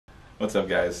What's up,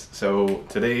 guys? So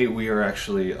today we are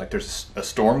actually, like, there's a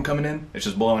storm coming in. It's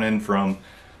just blowing in from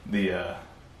the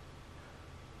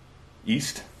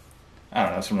east. I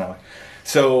don't know, something that way.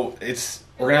 So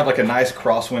we're gonna have like a nice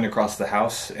crosswind across the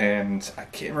house, and I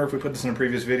can't remember if we put this in a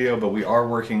previous video, but we are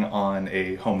working on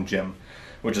a home gym,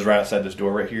 which is right outside this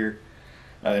door right here.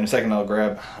 In a second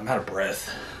I'm out of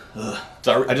breath. Ugh.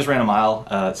 So I just ran a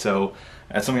mile. So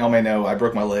as some of y'all may know, I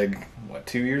broke my leg, what,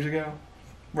 2 years ago?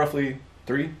 Roughly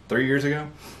three years ago.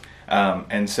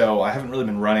 And so I haven't really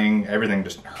been running. Everything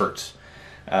just hurts.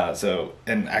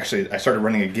 And actually I started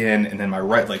running again, and then my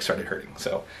right leg started hurting.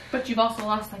 So. But you've also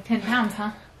lost like 10 pounds,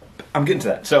 huh? I'm getting to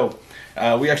that. So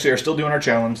we actually are still doing our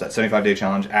challenge, that 75-day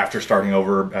challenge, after starting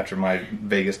over after my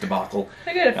Vegas debacle.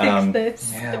 I gotta fix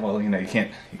this. Yeah, well, you know, you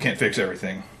can't fix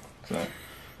everything. So.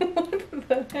 What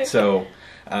the heck? So,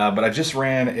 but I just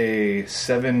ran a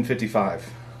 7:55.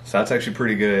 So that's actually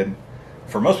pretty good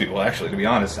for most people, actually, to be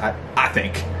honest. I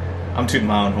think. I'm tooting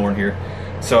my own horn here.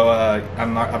 So I've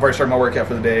already started my workout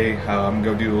for the day. I'm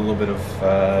going to go do a little bit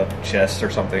of chest or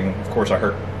something. Of course, I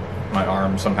hurt my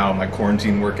arm somehow in my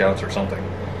quarantine workouts or something.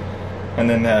 And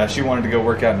then she wanted to go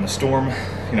work out in the storm.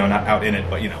 You know, not out in it,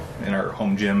 but, you know, in our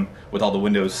home gym with all the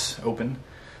windows open.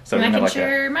 So and I can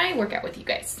share my workout with you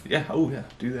guys. Yeah, oh yeah,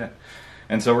 do that.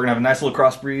 And so we're going to have a nice little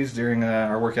cross breeze during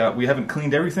our workout. We haven't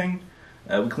cleaned everything.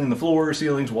 We cleaned the floor,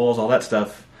 ceilings, walls, all that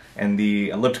stuff. And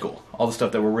the elliptical, all the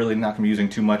stuff that we're really not going to be using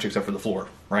too much except for the floor,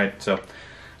 right? So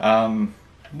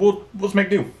we'll just make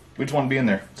do. We just want to be in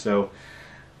there. So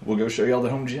we'll go show y'all the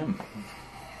home gym.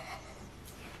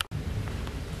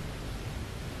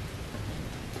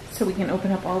 So we can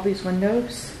open up all these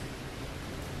windows.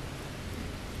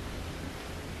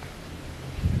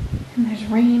 And there's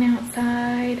rain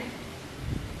outside.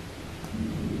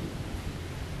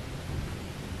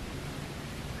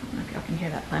 I don't know if y'all can hear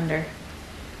that thunder.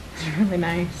 It's really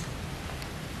nice.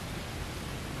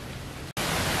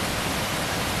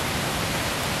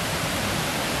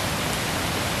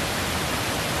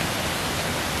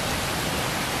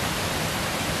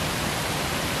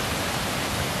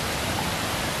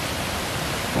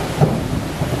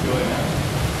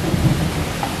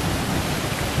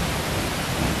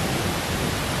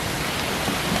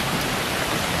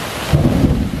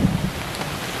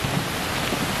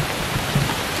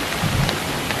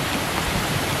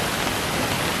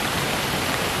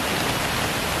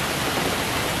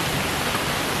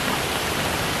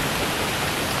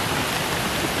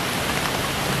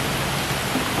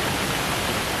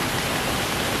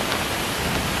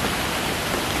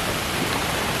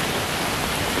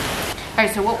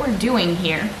 Alright, so what we're doing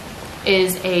here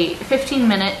is a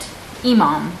 15-minute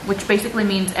EMOM, which basically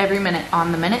means every minute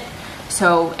on the minute.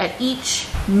 So at each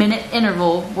minute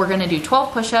interval, we're going to do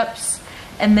 12 push-ups,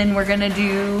 and then we're going to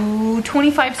do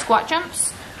 25 squat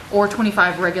jumps, or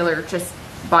 25 regular just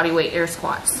body weight air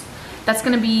squats. That's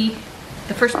going to be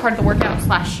the first part of the workout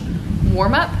slash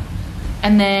warm-up,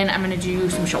 and then I'm going to do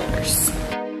some shoulders.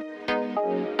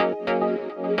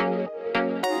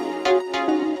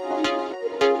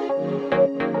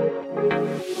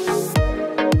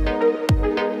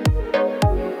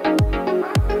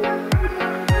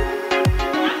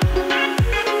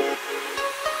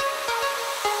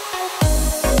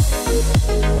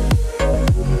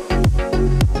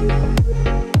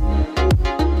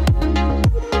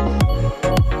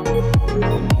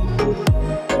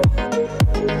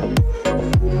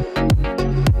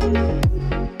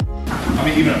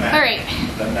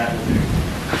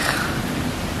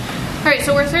 Alright,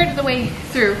 so we're a third of the way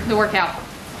through the workout.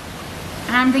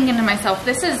 And I'm thinking to myself,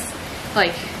 this is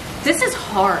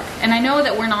hard. And I know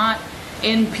that we're not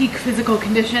in peak physical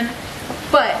condition,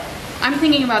 but I'm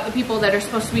thinking about the people that are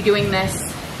supposed to be doing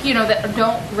this, you know, that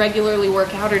don't regularly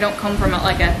work out or don't come from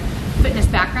like a fitness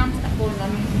background. Stop pulling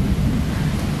on me.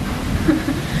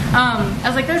 I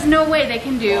was like, there's no way they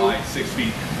can do... Like 6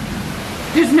 feet.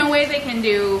 There's no way they can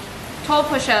do 12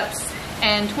 push-ups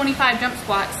and 25 jump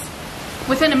squats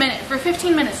within a minute for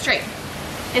 15 minutes straight.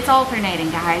 It's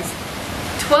alternating, guys.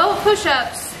 12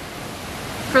 push-ups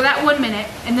for that 1 minute,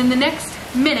 and then the next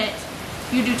minute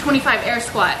you do 25 air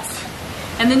squats.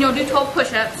 And then you'll do 12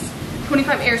 push-ups,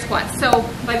 25 air squats. So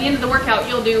by the end of the workout,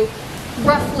 you'll do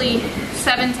roughly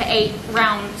 7 to 8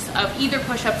 rounds of either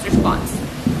push-ups or squats,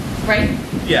 right?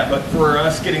 Yeah, but for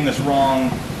us getting this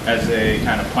wrong as a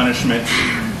kind of punishment,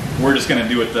 we're just going to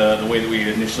do it the way that we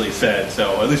initially said.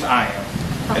 So at least I am.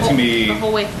 It's going to be... The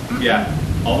whole way. Yeah,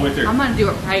 all the way through. I'm going to do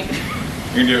it right.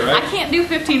 You're going to do it right? I can't do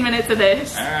 15 minutes of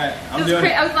this. Alright, I'm doing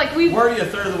it. I was like, we're already a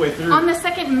third of the way through. On the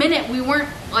second minute, we weren't,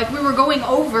 like, we were going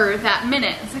over that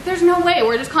minute. It's like, there's no way.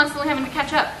 We're just constantly having to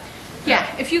catch up. Yeah,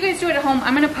 if you guys do it at home,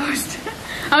 I'm going to post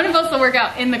I'm gonna post the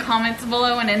workout in the comments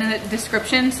below and in the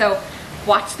description, so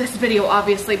watch this video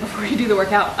obviously before you do the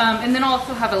workout. And then I'll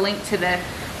also have a link to the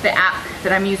app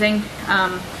that I'm using,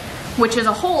 which is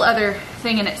a whole other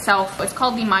thing in itself. It's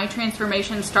called the My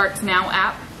Transformation Starts Now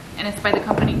app, and it's by the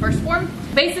company First Form.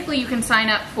 Basically, you can sign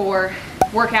up for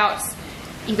workouts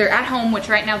either at home, which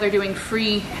right now they're doing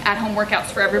free at-home workouts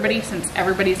for everybody since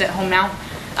everybody's at home now.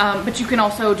 But you can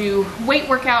also do weight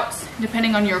workouts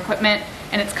depending on your equipment,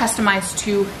 and it's customized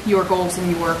to your goals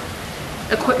and your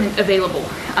equipment available.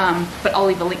 But I'll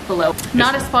leave a link below.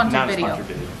 Not a sponsored video.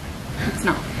 It's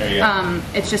not. There you go.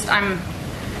 It's just I'm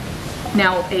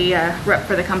now a rep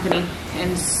for the company,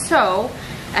 and so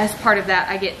as part of that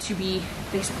I get to be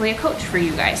basically a coach for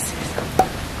you guys. So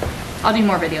I'll do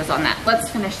more videos on that. Let's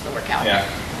finish the workout. Yeah.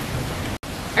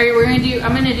 All right,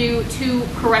 I'm gonna do 2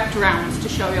 correct rounds to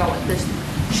show y'all what this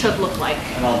should look like.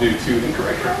 And I'll do 2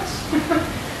 incorrect rounds.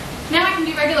 Now I can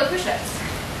do regular push-ups.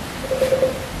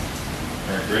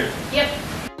 Alright, great. Yep.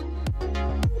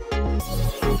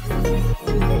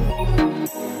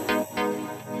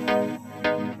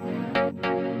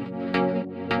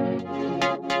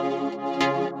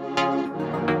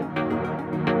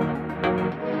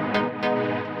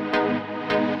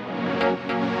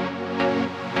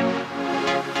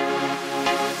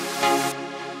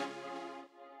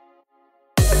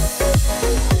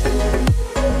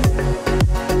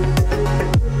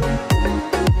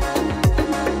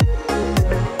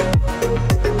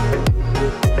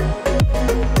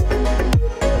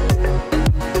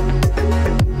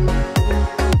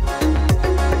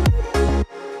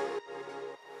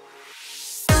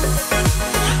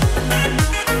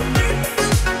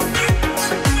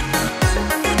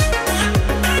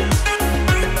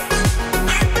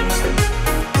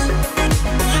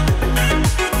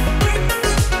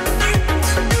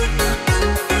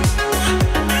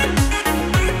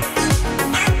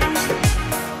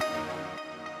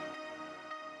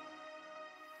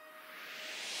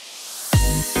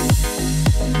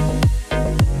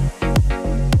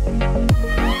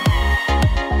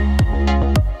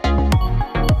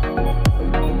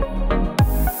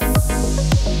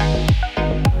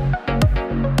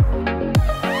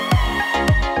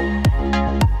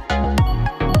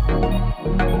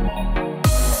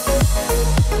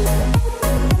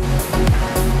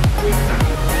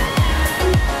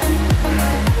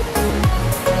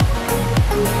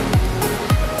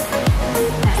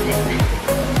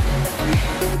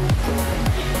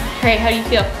 Hey, how do you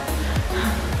feel?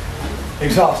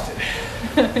 Exhausted.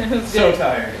 So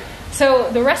tired. So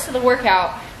the rest of the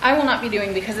workout, I will not be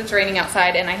doing because it's raining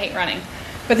outside and I hate running.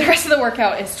 But the rest of the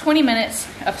workout is 20 minutes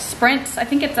of sprints. I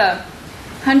think it's a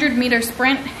 100-meter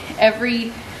sprint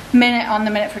every minute on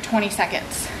the minute for 20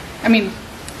 seconds. I mean,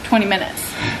 20 minutes.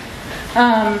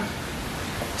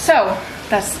 So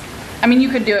that's, I mean, you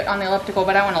could do it on the elliptical,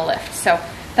 but I want to lift. So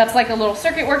that's like a little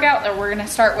circuit workout that we're going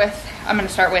to start with. I'm going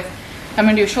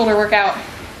to do a shoulder workout.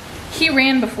 He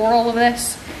ran before all of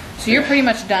this, so you're pretty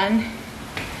much done.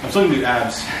 I'm still gonna do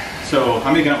abs, so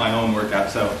I'm making up my own workout.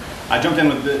 So I jumped in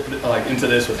with into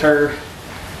this with her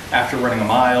after running a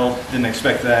mile. Didn't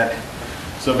expect that.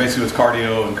 So basically, it was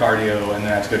cardio, and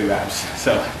then I had to go do abs.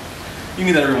 So you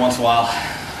need that every once in a while.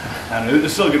 I don't know.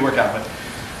 It's still a good workout, but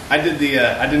I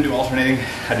didn't do alternating.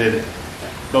 I did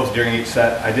both during each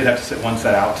set. I did have to sit one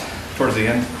set out towards the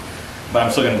end, but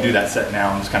I'm still going to do that set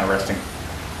now. I'm just kind of resting.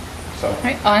 So. All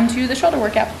right, on to the shoulder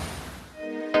workout.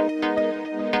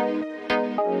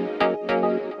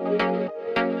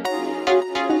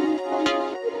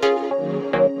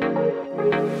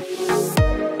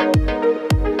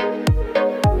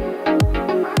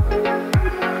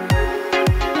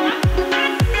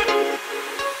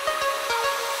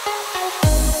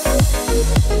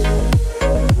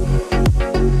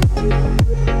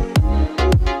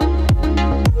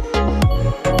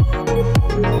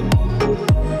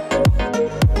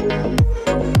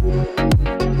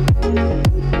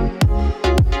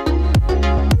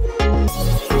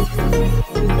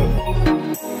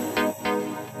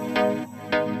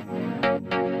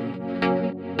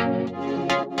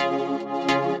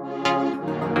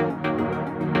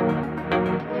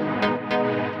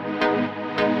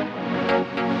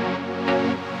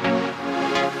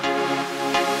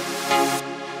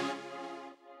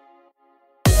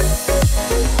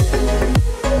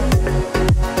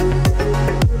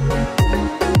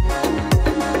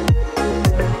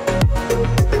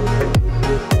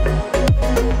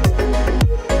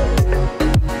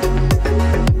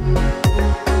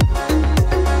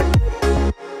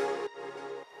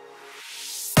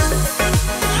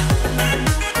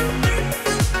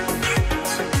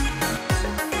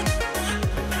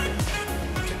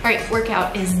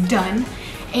 done.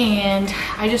 And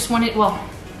I just wanted, well,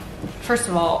 first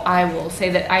of all, I will say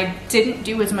that I didn't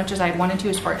do as much as I wanted to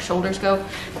as far as shoulders go.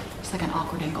 It's like an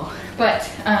awkward angle, but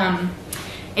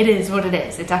it is what it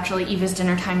is. It's actually Eva's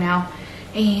dinner time now,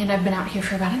 and I've been out here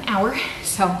for about an hour,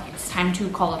 so it's time to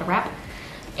call it a wrap.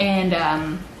 And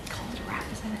call it a wrap,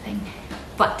 is that a thing?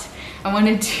 But I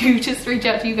wanted to just reach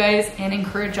out to you guys and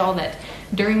encourage y'all that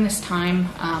during this time,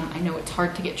 I know it's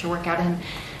hard to get your workout in.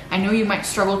 I know you might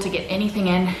struggle to get anything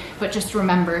in, but just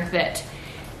remember that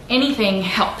anything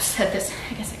helps at this.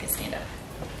 I guess I could stand up.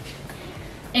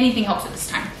 Anything helps at this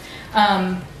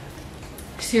time.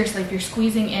 Seriously, if you're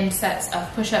squeezing in sets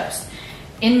of push-ups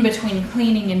in between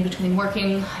cleaning, in between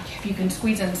working, like if you can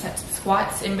squeeze in sets of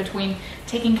squats in between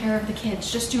taking care of the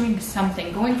kids, just doing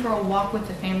something, going for a walk with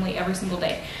the family every single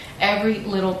day, every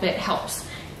little bit helps.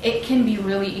 It can be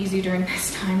really easy during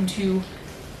this time to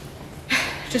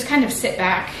just kind of sit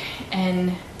back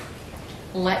and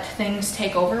let things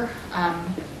take over.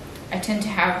 I tend to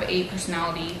have a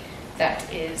personality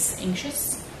that is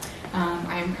anxious.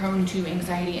 I am prone to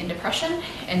anxiety and depression,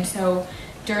 and so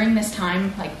during this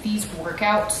time, like, these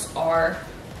workouts are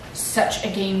such a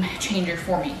game changer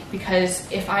for me, because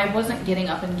if I wasn't getting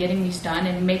up and getting these done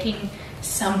and making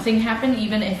something happen,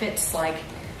 even if it's like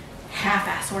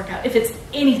half-ass workout, if it's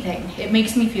anything, it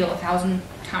makes me feel 1,000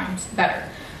 times better.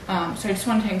 So I just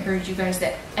wanted to encourage you guys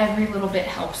that every little bit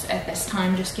helps at this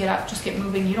time. Just get up, just get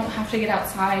moving. You don't have to get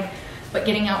outside, but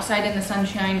getting outside in the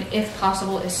sunshine, if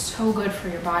possible, is so good for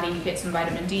your body. You get some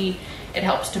vitamin D. It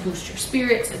helps to boost your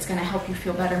spirits. It's gonna help you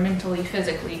feel better mentally,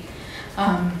 physically.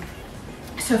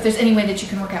 So if there's any way that you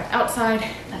can work out outside,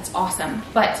 that's awesome.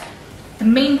 But the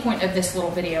main point of this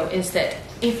little video is that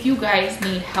if you guys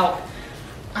need help,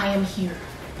 I am here.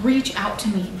 Reach out to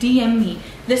me, DM me.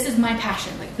 This is my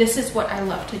passion. Like, this is what I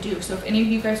love to do. So if any of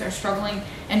you guys are struggling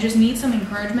and just need some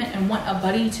encouragement and want a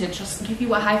buddy to just give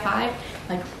you a high five,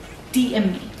 like,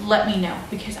 DM me, let me know,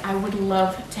 because I would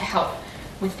love to help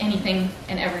with anything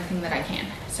and everything that I can.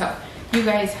 So you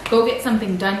guys go get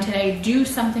something done today. Do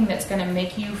something that's gonna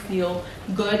make you feel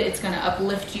good. It's gonna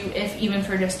uplift you, if even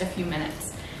for just a few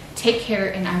minutes. Take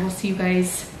care, and I will see you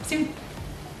guys soon.